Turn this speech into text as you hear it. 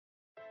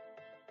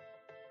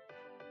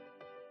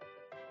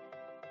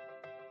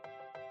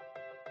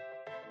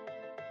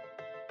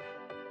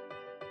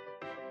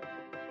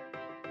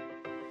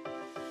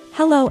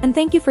Hello and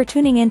thank you for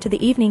tuning in to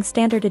the Evening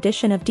Standard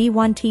edition of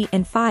D1T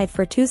in 5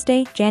 for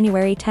Tuesday,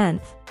 January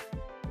 10th.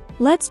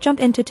 Let's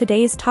jump into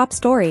today's top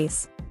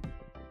stories.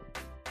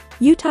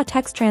 Utah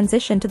Tech's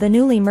transition to the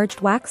newly merged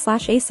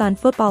WAC/ASUN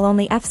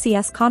football-only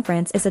FCS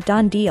conference is a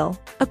done deal,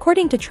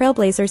 according to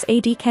Trailblazers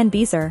AD Ken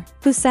Beazer,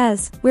 who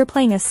says, "We're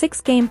playing a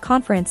 6-game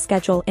conference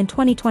schedule in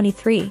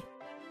 2023.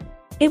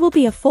 It will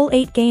be a full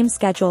 8-game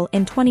schedule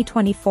in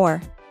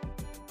 2024.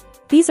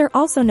 Beazer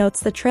also notes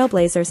the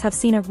Trailblazers have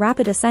seen a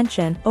rapid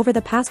ascension over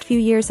the past few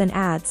years and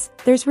adds,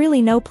 "There's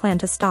really no plan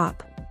to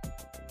stop.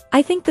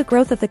 I think the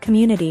growth of the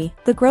community,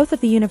 the growth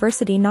of the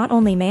university not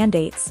only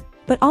mandates,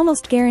 but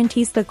almost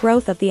guarantees the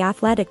growth of the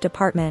athletic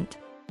department."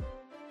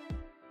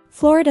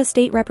 Florida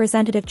State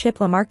Representative Chip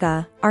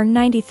LaMarca,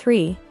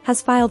 R93,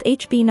 has filed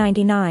HB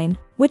 99,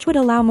 which would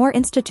allow more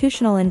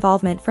institutional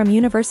involvement from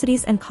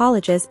universities and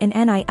colleges in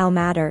NIL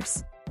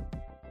matters.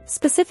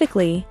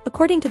 Specifically,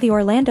 according to the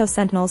Orlando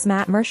Sentinel's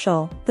Matt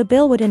Marshall, the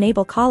bill would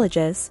enable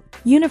colleges,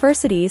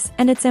 universities,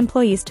 and its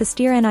employees to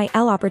steer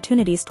NIL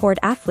opportunities toward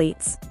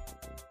athletes.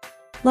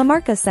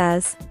 LaMarca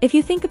says, "If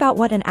you think about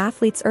what an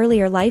athlete's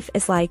earlier life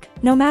is like,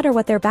 no matter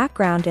what their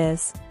background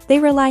is, they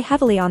rely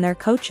heavily on their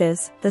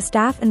coaches, the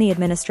staff and the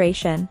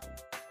administration.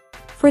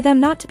 For them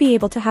not to be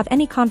able to have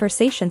any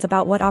conversations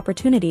about what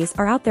opportunities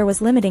are out there was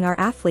limiting our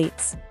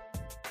athletes.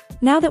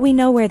 Now that we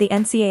know where the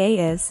NCAA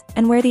is,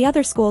 and where the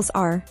other schools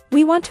are,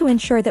 we want to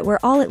ensure that we're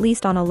all at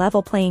least on a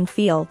level playing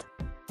field."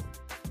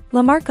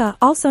 LaMarca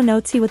also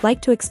notes he would like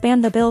to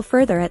expand the bill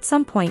further at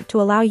some point to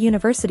allow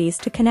universities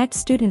to connect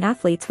student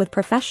athletes with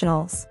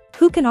professionals,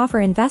 who can offer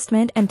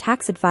investment and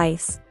tax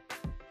advice.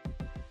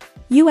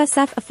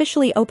 USF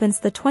officially opens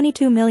the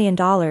 $22 million,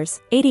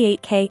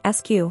 $88K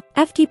SQ,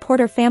 FT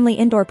Porter Family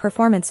Indoor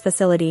Performance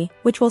Facility,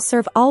 which will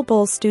serve all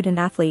Bulls student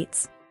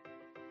athletes.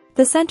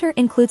 The center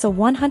includes a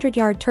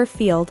 100-yard turf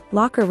field,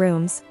 locker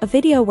rooms, a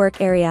video work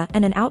area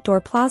and an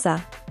outdoor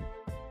plaza.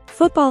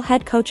 Football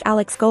head coach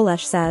Alex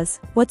Golesh says,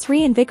 "What's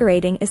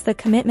reinvigorating is the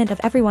commitment of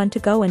everyone to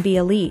go and be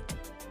elite.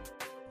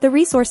 The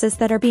resources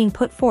that are being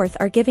put forth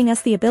are giving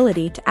us the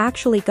ability to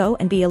actually go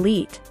and be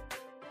elite.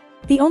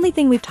 The only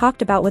thing we've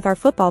talked about with our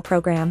football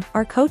program,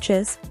 our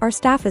coaches, our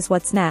staff is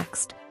what's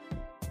next."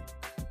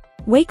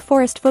 Wake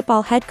Forest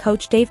football head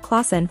coach Dave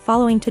Clawson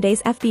following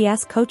today's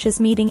FBS coaches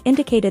meeting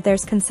indicated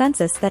there's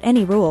consensus that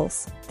any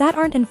rules that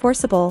aren't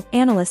enforceable,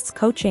 analysts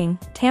coaching,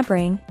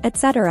 tampering,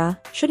 etc.,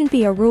 shouldn't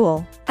be a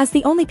rule, as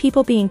the only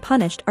people being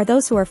punished are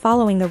those who are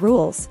following the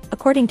rules,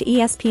 according to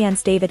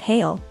ESPN's David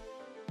Hale.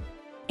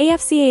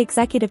 AFCA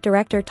Executive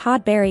Director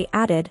Todd Berry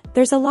added,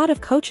 "There's a lot of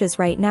coaches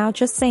right now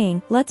just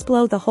saying, let's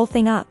blow the whole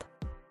thing up.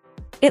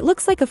 It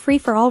looks like a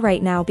free-for-all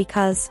right now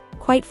because,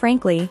 quite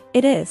frankly,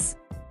 it is."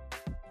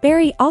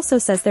 Berry also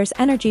says there's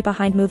energy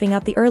behind moving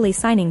up the early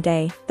signing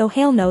day, though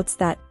Hale notes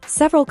that,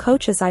 "Several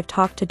coaches I've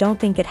talked to don't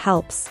think it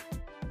helps."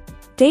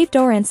 Dave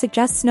Doran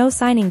suggests no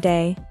signing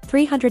day,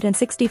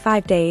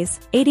 365 days,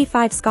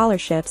 85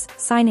 scholarships,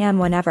 sign em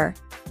whenever.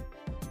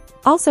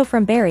 Also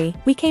from Berry,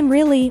 "We came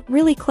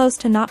really close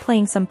to not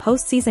playing some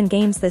postseason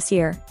games this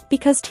year,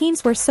 because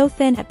teams were so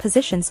thin at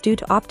positions due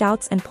to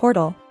opt-outs and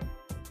portal.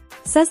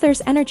 Says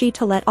there's energy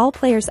to let all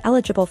players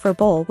eligible for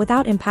bowl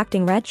without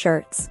impacting red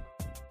shirts."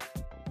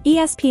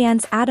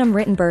 ESPN's Adam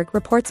Rittenberg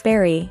reports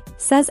Berry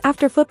says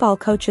after football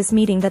coaches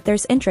meeting that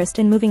there's interest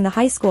in moving the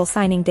high school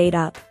signing date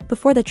up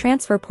before the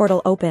transfer portal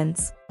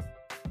opens.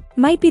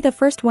 Might be the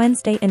first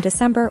Wednesday in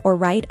December or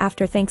right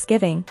after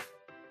Thanksgiving.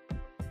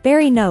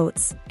 Berry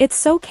notes, "It's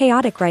so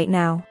chaotic right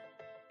now."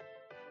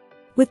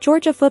 With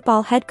Georgia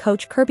football head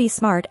coach Kirby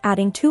Smart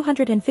adding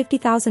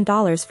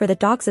 $250,000 for the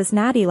Dogs'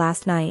 natty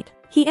last night,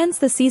 he ends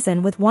the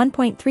season with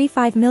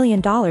 $1.35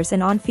 million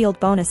in on-field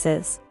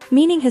bonuses,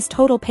 meaning his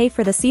total pay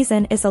for the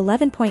season is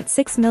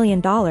 $11.6 million,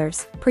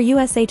 per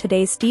USA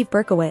Today's Steve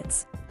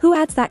Berkowitz, who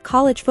adds that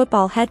college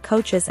football head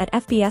coaches at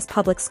FBS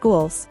public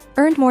schools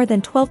earned more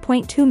than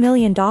 $12.2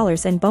 million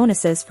in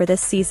bonuses for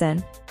this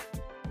season.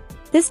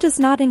 This does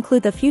not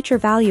include the future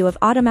value of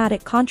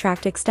automatic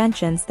contract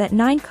extensions that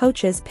 9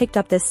 coaches picked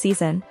up this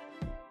season.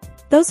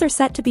 Those are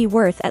set to be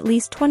worth at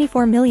least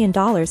 $24 million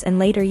in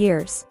later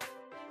years.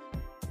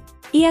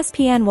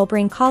 ESPN will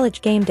bring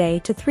College Game Day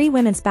to 3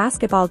 women's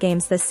basketball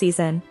games this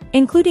season,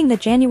 including the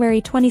January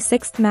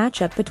 26th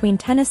matchup between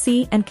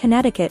Tennessee and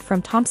Connecticut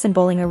from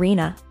Thompson-Boling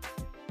Arena.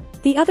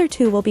 The other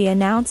 2 will be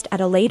announced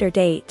at a later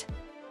date.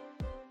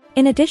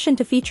 In addition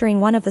to featuring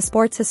one of the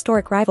sport's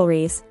historic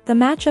rivalries, the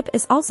matchup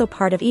is also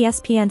part of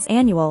ESPN's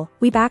annual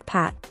We Back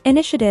Pat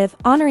initiative,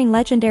 honoring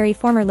legendary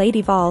former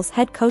Lady Vols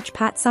head coach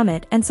Pat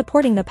Summitt and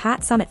supporting the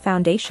Pat Summitt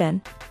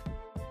Foundation.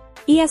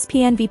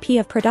 ESPN VP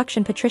of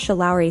Production Patricia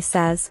Lowry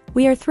says,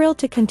 "We are thrilled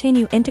to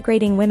continue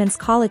integrating women's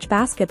college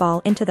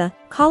basketball into the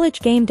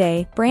College Game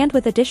Day brand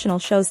with additional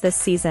shows this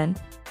season.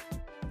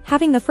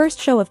 Having the first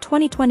show of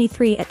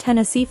 2023 at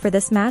Tennessee for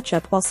this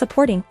matchup while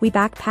supporting We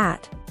Back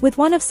Pat, with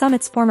one of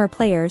Summit's former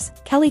players,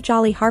 Kelly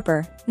Jolly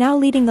Harper, now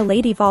leading the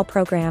Lady Vol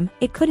program,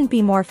 it couldn't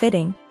be more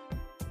fitting."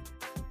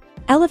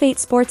 Elevate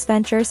Sports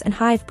Ventures and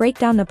Hive break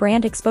down the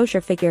brand exposure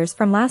figures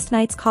from last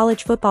night's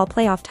college football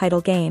playoff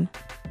title game.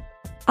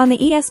 On the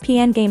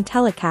ESPN game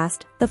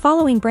telecast, the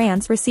following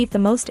brands received the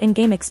most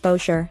in-game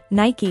exposure: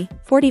 Nike,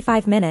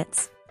 45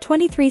 minutes,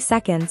 23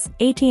 seconds,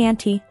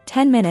 AT&T,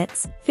 10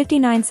 minutes,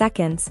 59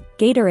 seconds,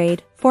 Gatorade,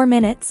 4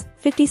 minutes,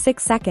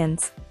 56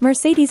 seconds,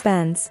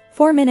 Mercedes-Benz,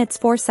 4 minutes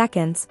 4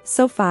 seconds,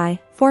 SoFi,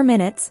 4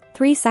 minutes,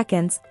 3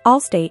 seconds,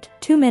 Allstate,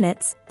 2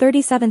 minutes,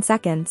 37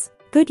 seconds,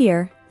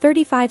 Goodyear,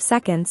 35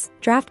 seconds,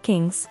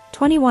 DraftKings,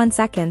 21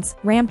 seconds,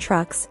 Ram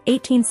Trucks,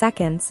 18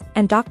 seconds,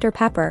 and Dr.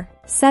 Pepper,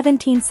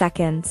 17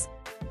 seconds.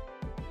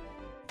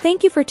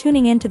 Thank you for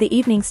tuning in to the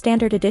Evening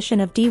Standard edition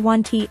of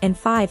D1T in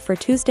 5 for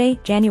Tuesday,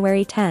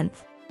 January 10th.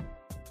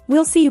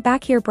 We'll see you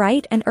back here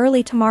bright and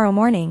early tomorrow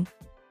morning.